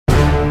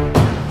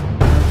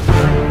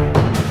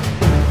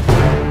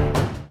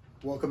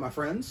Welcome, my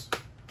friends,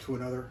 to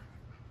another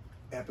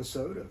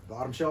episode of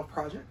Bottom Shelf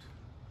Project.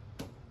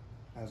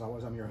 As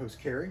always, I'm your host,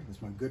 Kerry. This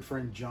is my good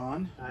friend,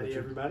 John. Howdy,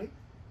 everybody.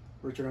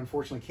 Richard,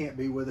 unfortunately, can't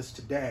be with us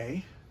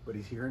today, but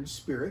he's here in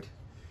spirit.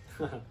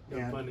 No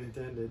pun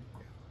intended.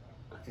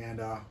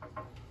 And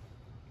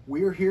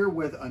we're here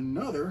with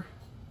another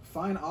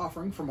fine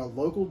offering from a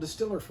local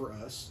distiller for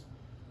us,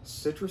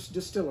 Citrus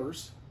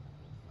Distillers,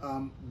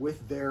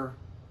 with their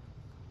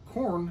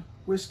corn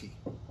whiskey.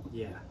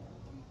 Yeah.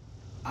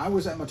 I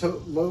was at my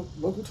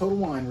local Total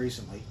Wine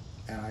recently,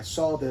 and I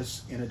saw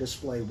this in a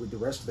display with the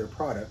rest of their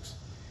products.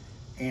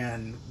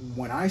 And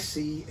when I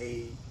see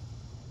a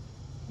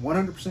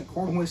 100%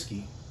 corn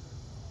whiskey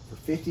for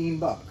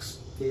 $15,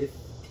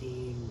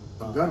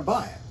 I'm gonna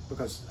buy it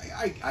because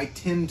I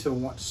tend to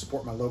want to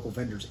support my local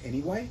vendors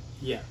anyway.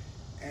 Yeah.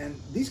 And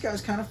these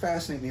guys kind of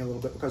fascinate me a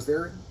little bit because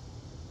they're,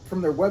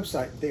 from their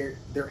website,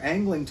 they're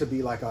angling to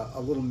be like a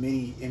little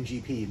mini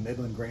MGP,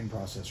 Midland Grain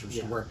Processors,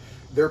 yeah. where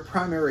their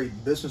primary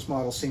business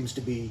model seems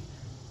to be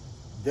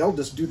they'll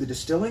just do the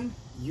distilling,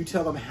 you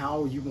tell them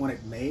how you want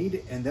it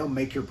made, and they'll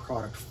make your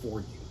product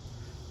for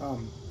you.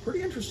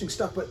 Pretty interesting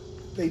stuff, but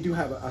they do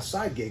have a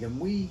side gig, and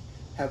we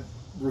have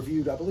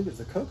reviewed, I believe it's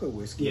the cocoa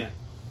whiskey. Yeah.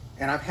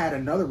 And I've had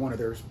another one of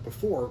theirs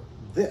before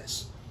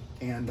this.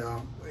 And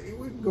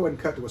we can go ahead and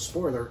cut to a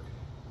spoiler.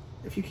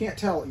 If you can't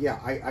tell, yeah,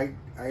 I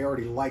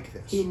already like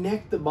this. He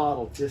necked the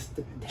bottle just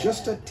a tad.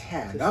 Just a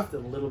tad. Just a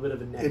little bit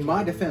of a neck. In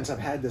my defense, I've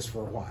had this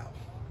for a while.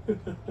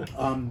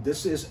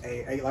 This is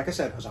like I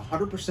said, it was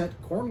 100%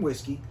 corn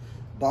whiskey,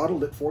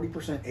 bottled at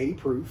 40% 80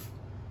 proof.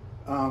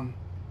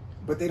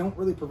 But they don't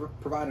really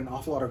provide an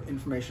awful lot of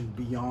information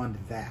beyond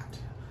that.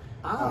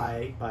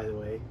 I, by the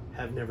way,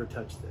 have never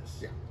touched this.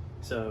 Yeah.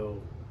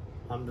 So,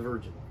 I'm the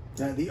virgin.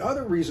 Now, the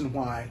other reason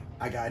why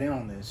I got in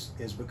on this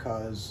is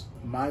because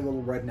my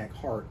little redneck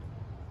heart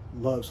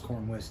loves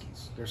corn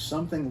whiskeys. There's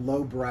something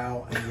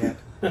lowbrow and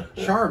yet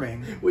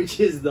charming. Which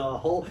is the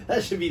whole,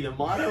 that should be the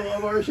motto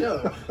of our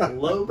show.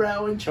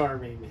 Lowbrow and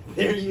charming.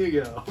 There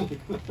you go.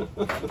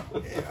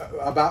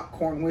 About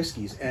corn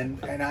whiskeys.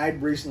 And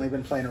I'd recently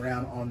been playing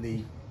around on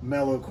the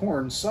Mellow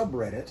Corn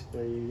subreddit.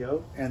 There you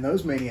go. And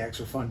those maniacs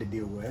are fun to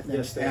deal with.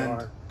 Yes, they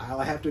are.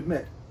 I have to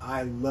admit,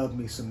 I love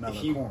me some Mellow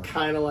Corn. If you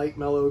kind of like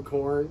Mellow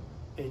Corn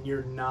and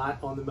you're not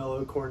on the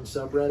Mellow Corn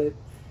subreddit,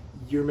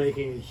 you're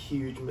making a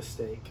huge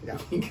mistake. Yeah.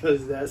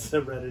 Because that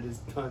subreddit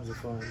is tons of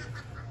fun.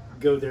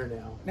 Go there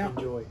now.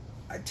 Enjoy.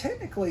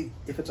 Technically,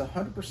 if it's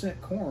 100%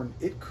 corn,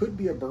 it could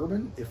be a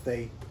bourbon if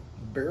they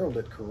barreled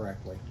it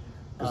correctly.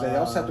 Because they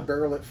also have to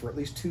barrel it for at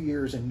least 2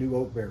 years in new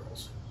oak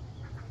barrels.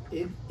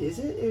 Can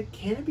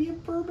it be a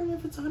bourbon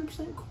if it's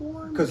 100%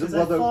 corn? Because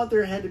I thought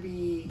there had to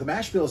be... The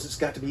mash bills, it's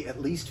got to be at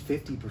least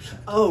 50%.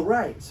 Oh,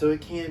 right. So it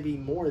can be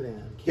more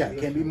than. It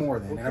can be more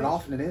than. Okay. And it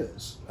often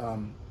is.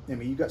 I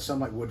mean, you've got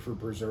some like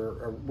Woodford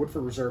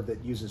Reserve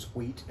that uses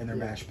wheat in their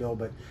mash bill,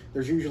 but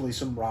there's usually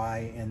some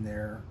rye in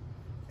there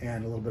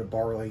and a little bit of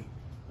barley.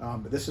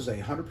 But this is a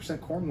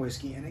 100% corn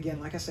whiskey. And again,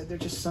 like I said,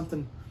 there's just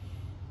something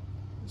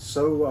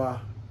so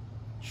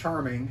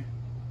charming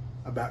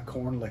about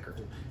corn liquor.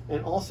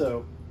 And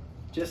also,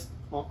 just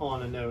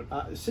on a note,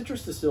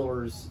 Citrus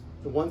Distillers,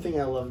 the one thing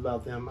I love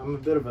about them, I'm a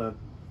bit of a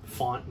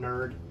font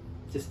nerd,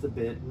 just a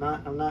bit.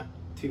 I'm not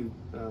too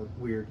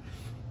weird,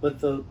 but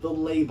the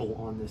label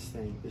on this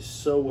thing is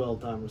so well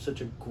done with such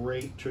a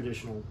great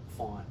traditional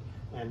font,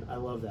 and I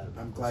love that.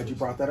 I'm glad you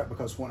brought that up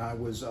because when I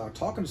was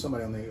talking to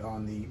somebody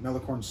on the Mellow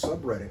Corn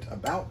subreddit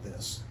about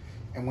this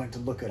and went to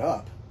look it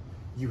up,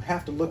 you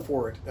have to look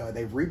for it.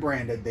 They've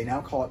rebranded. They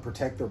now call it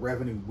Protect the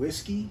Revenue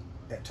Whiskey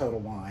at Total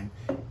Wine,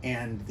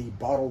 and the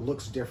bottle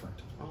looks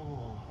different.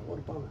 Oh, what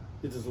a bummer.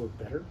 Does it look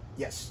better?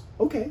 Yes.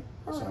 Okay.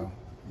 All so right.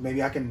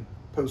 maybe I can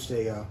post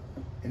an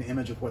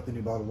image of what the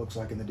new bottle looks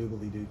like in the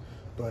doobly-doo.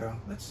 But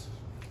let's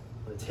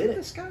hit give it.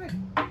 this guy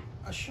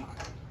a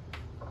shot.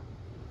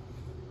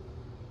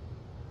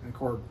 And of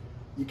course,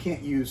 you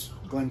can't use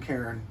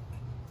Glencairn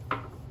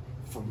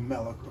for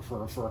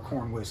a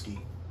corn whiskey.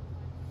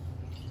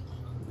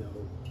 No.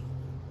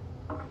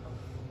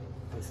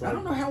 I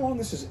don't know how long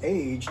this is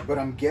aged, but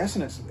I'm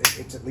guessing it's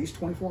at least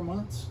 24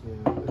 months.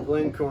 Yeah,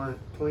 Glencairn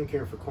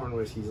for corn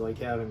whiskey is like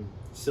having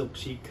silk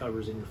sheet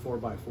covers in your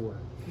 4x4.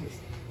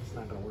 It's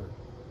not gonna work.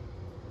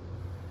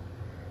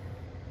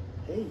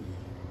 Hey.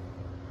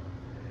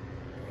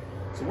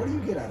 So what do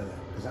you get out of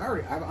that?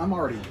 Because I'm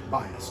already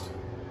biased.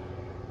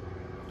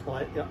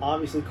 Well,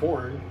 obviously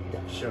corn.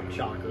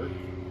 Shocker.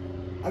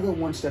 I go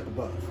one step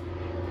above.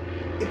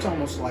 It's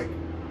almost like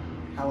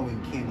Halloween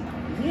candy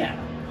corn. Yeah.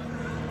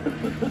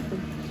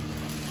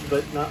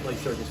 But not like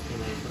circus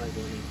peanut. We're not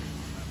doing it.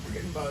 We're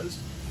getting buzzed.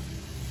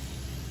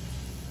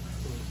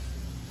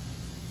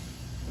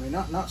 I mean,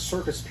 not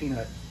circus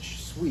peanut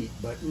sweet,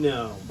 but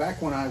no.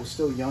 Back when I was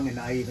still young and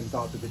naive and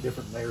thought that the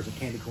different layers of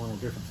candy corn were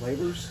different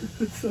flavors.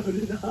 So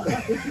did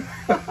I.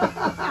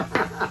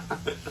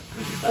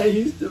 I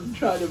used to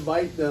try to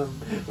bite them.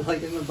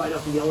 Like, I'm going to bite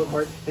off the yellow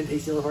part and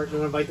taste the yellow part, and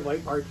I'm going to bite the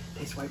white part,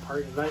 taste the white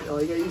part. And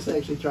I used to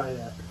actually try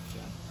that.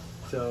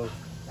 So,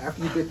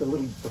 After you bit the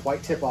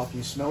white tip off,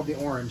 you smelled the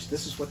orange.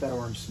 This is what that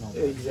orange smelled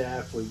like.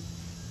 Exactly.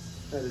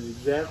 That is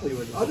exactly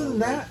what it Other than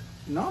smells that,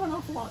 not an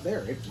awful lot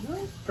there.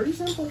 no, pretty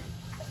simple.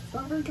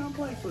 Not very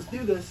complex. Let's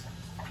do this.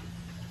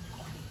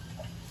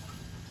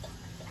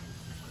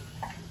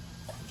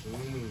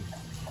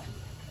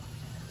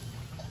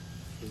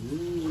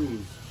 Ooh.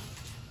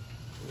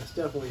 That's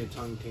definitely a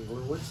tongue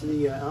tingler. What's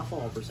the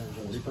alcohol percentage?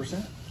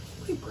 40%.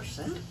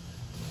 40%?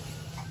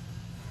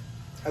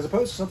 As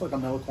opposed to something like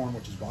a Melicorn,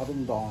 which is bottled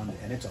and bond,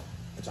 and it's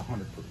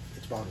 100 proof.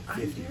 It's bottled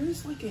 50. There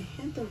is like a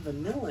hint of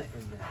vanilla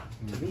in there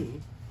to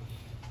me.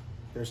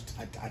 There's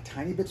a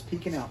tiny bit's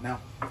peeking out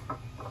now.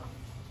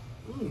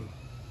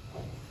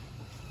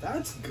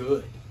 That's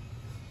good.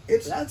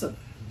 That's a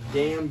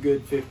damn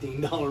good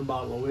 $15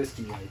 bottle of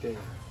whiskey right there.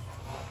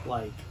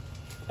 Like,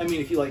 I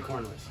mean, if you like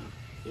corn whiskey.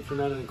 If you're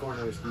not into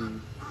corn whiskey,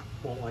 you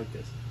won't like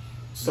this.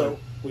 So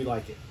we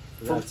like it.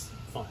 That's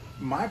fun.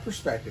 My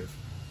perspective,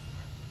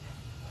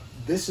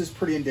 this is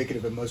pretty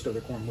indicative of most other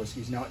corn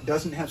whiskeys. Now, it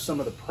doesn't have some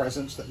of the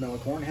presence that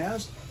Melicorn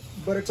has,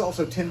 but it's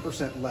also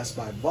 10% less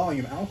by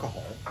volume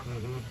alcohol.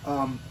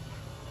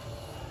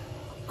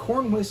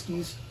 Corn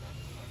whiskeys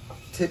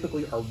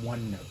typically are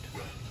one note.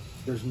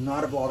 There's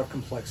not a lot of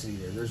complexity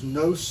there. There's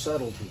no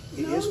subtlety.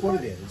 It is what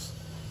it is.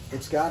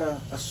 It's got a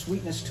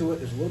sweetness to it.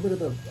 There's a little bit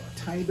of a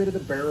tiny bit of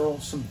the barrel,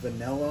 some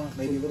vanilla,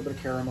 maybe a little bit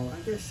of caramel.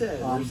 Like I said,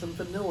 there's some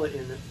vanilla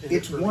in it.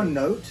 It's one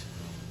note,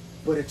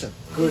 but it's a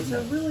good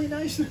note. It's a really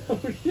nice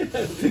note.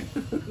 Yes.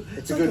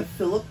 It's like a good a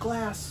Philip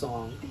Glass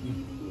song.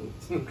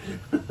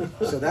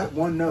 So that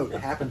one note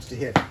happens to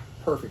hit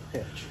perfect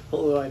pitch.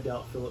 Although I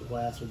doubt Philip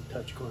Glass would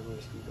touch corn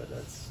whiskey, but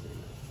that's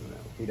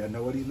He doesn't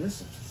know what he's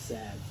missing.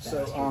 sad.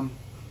 So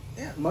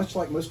yeah, much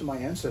like most of my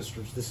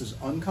ancestors, this is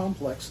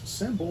uncomplex,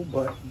 simple,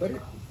 but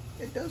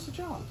it does the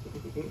job.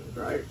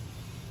 Right.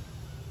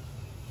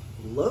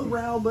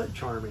 Lowbrow but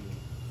charming.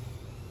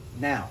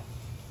 Now,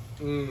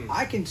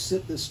 I can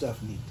sip this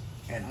stuff neat,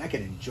 and I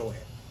can enjoy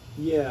it.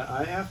 Yeah,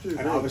 I have to agree.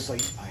 And obviously,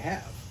 I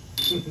have.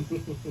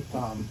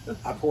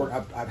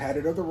 I've had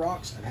it over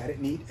rocks. I've had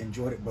it neat.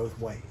 Enjoyed it both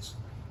ways.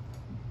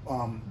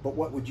 But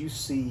what would you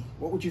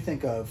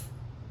think of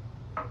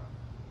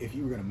if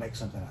you were going to make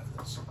something out of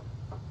this?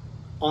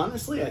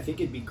 Honestly, I think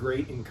it'd be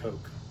great in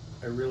Coke.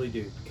 I really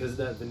do, because of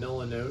that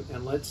vanilla note.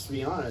 And let's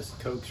be honest,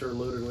 Cokes are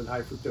loaded with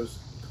high fructose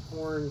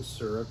corn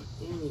syrup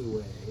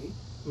anyway.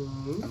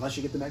 Unless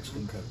you get the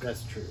Mexican Coke.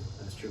 That's true.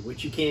 That's true.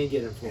 Which you can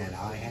get in Florida. And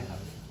I have.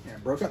 Yeah,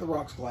 broke out the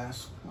rocks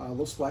glass, a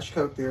little splash of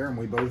Coke there, and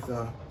we both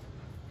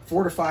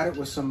fortified it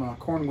with some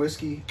corn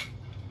whiskey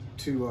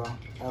to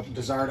our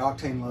desired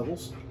octane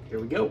levels. Here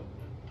we go.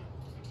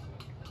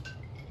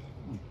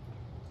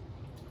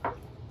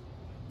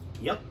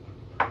 Yep.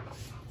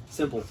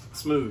 Simple,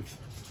 smooth.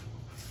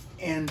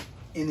 And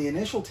in the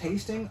initial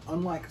tasting,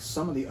 unlike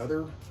some of the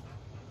other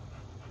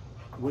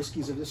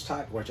whiskeys of this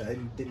type, which I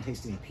didn't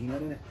taste any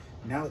peanut in it,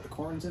 now that the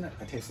corn's in it,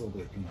 I taste a little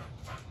bit of peanut.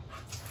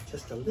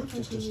 Just a little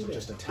bit.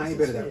 Just a tiny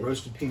bit of that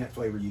roasted peanut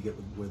flavor you get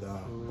with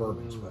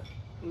bourbons. But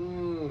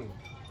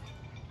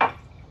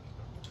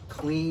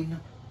clean,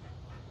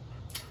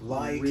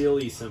 light,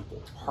 really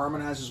simple.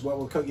 harmonizes well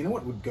with Coke. You know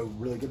what would go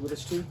really good with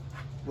this too?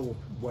 A little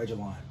wedge of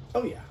lime.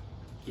 Oh yeah,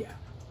 yeah.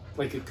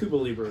 Like a Cuba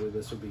Libre with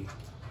this would be.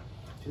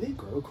 Do they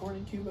grow corn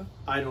in Cuba?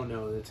 I don't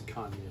know. That's a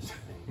communist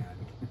thing. I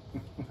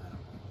don't know.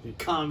 Do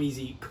commies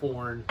eat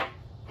corn? I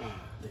don't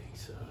think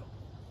so.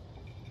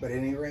 But at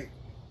any rate,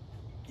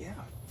 yeah,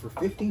 for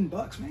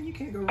 $15, man, you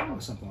can't go wrong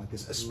with something like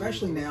this.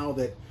 Especially now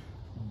that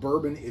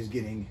bourbon is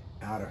getting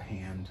out of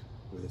hand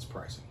with its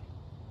pricing.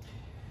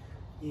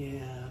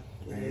 Yeah,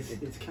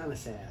 it's kind of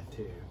sad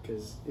too,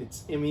 because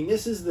I mean,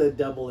 this is the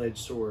double-edged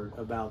sword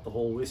about the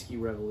whole whiskey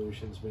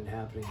revolution's been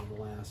happening in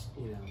the last,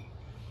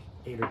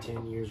 8 or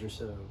 10 years or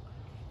so.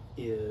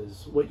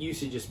 Is what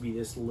used to just be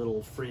this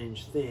little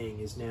fringe thing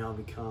has now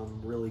become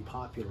really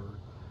popular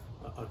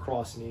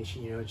across the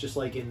nation. It's just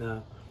like in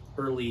the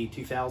early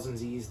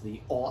 2000s,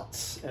 the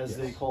aughts, as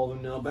they call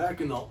them now,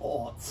 back in the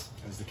aughts,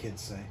 as the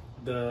kids say.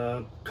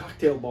 The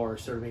cocktail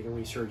bars started making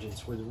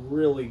resurgence with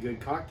really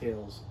good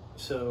cocktails.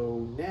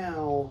 So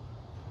now,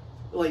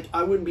 like,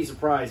 I wouldn't be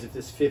surprised if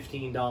this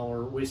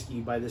 $15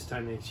 whiskey by this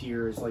time next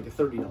year is like a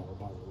 $30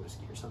 bottle of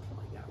whiskey or something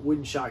like that.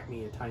 Wouldn't shock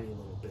me a tiny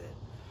little bit.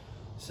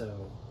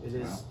 So it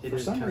is. Well, it for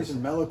is some reason,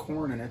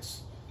 Melicorn and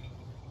its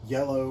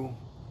yellow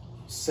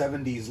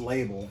 70s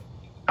label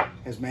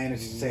has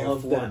managed to stay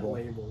affordable. That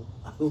label.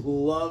 I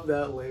love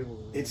that label.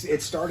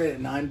 It started at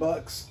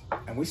 $9,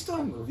 and we still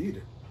haven't reviewed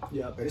it.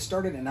 Yeah, but it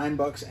started at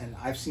 $9, and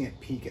I've seen it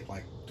peak at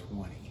like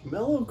 20.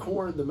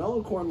 Melicorn. The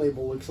Melicorn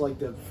label looks like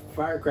the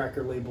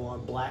firecracker label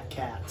on Black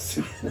Cats.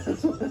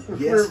 Yes,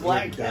 for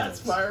Black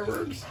Cats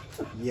fireworks.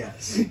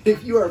 Yes.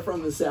 If you are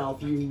from the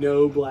South, you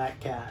know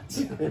Black Cats.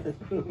 Yeah.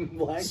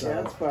 Black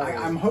Cats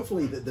fireworks. I'm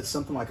hopefully that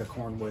something like a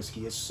corn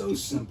whiskey is so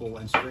simple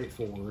and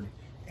straightforward,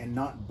 and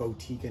not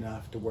boutique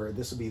enough to where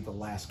this will be the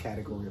last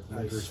category of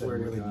drinkers that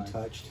really be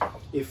touched.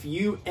 If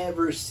you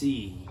ever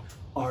see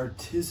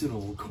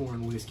artisanal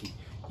corn whiskey,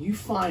 you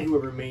find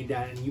whoever made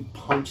that and you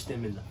punch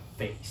them in the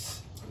face.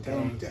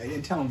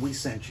 Okay? Tell them we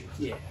sent you.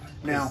 Yeah.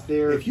 Now,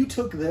 if you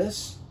took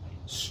this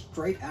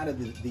straight out of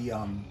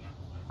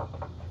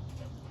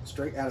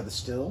straight out of the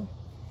still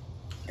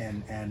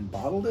and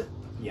bottled it,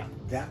 yeah,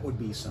 that would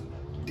be some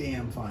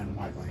damn fine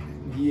white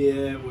lightning.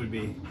 Yeah, it would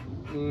be.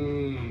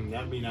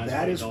 That'd be nice.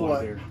 That is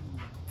what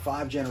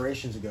 5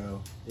 generations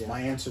ago yeah. my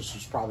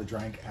ancestors probably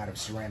drank out of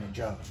ceramic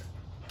jug.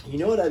 You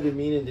know what I've been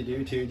meaning to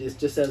do too,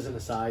 just as an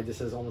aside, this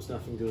has almost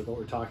nothing to do with what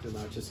we're talking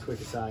about, just a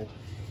quick aside,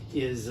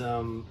 is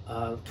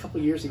a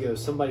couple years ago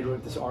somebody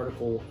wrote this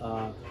article,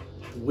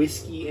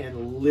 whiskey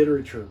and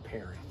literature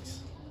pairings,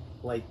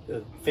 like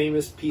a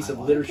famous piece of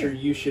literature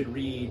you should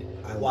read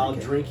while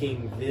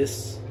drinking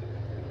this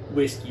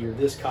whiskey or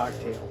this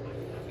cocktail.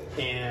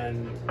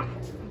 And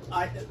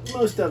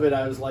most of it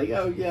I was like,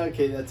 oh yeah,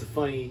 okay, that's a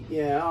funny,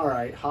 yeah, all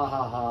right, ha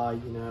ha ha,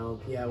 you know,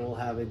 yeah, we'll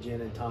have a gin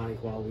and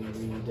tonic while we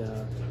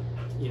read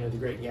you know, The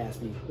Great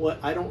Gatsby. What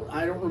I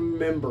don't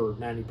remember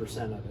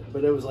 90% of it,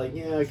 but it was like,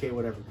 yeah, okay,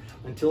 whatever.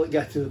 Until it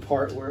got to the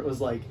part where it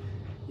was like,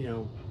 you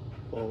know,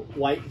 well,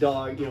 White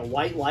Dog, you know,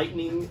 White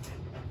Lightning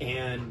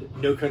and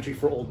No Country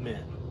for Old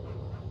Men,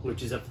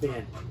 which is a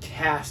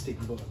fantastic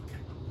book.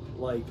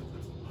 Like,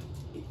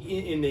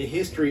 in the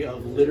history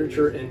of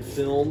literature and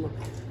film,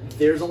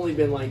 there's only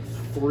been like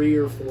 3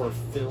 or 4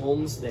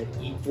 films that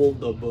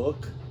equaled the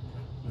book.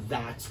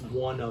 That's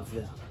one of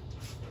them.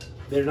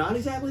 They're not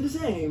exactly the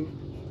same,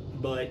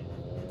 but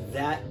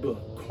that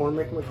book,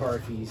 Cormac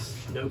McCarthy's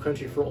No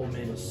Country for Old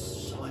Men,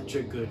 is such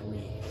a good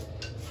read.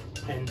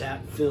 And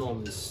that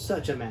film is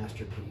such a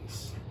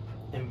masterpiece.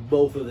 And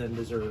both of them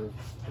deserve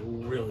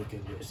really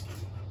good whiskey.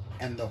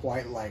 And the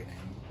White Lightning.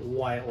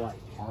 White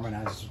Lightning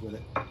harmonizes with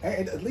it,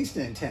 at least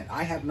in intent.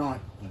 I have not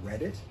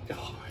read it.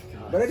 Oh my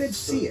god! But I did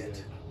see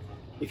it.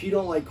 If you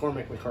don't like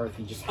Cormac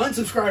McCarthy, just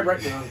unsubscribe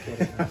right now. I'm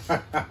kidding.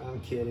 I'm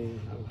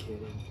kidding. I'm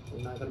kidding.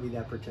 I'm not going to be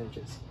that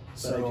pretentious.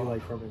 But I do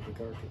like Cormac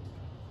McCarthy.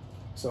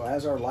 So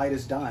as our light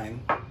is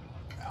dying,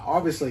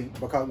 obviously,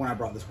 because when I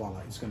brought this White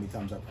Light, it's going to be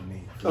thumbs up from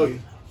me.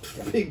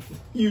 Big,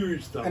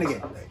 huge thumbs up. And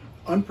again,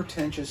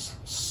 unpretentious,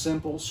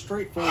 simple,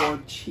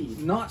 straightforward, cheap,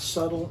 not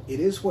subtle. It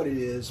is what it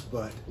is,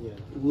 but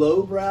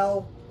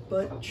lowbrow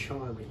but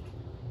charming,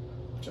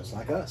 just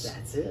like us.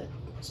 That's it.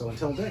 So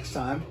until next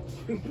time,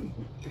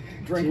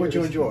 drink what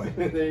you enjoy.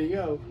 There you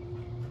go.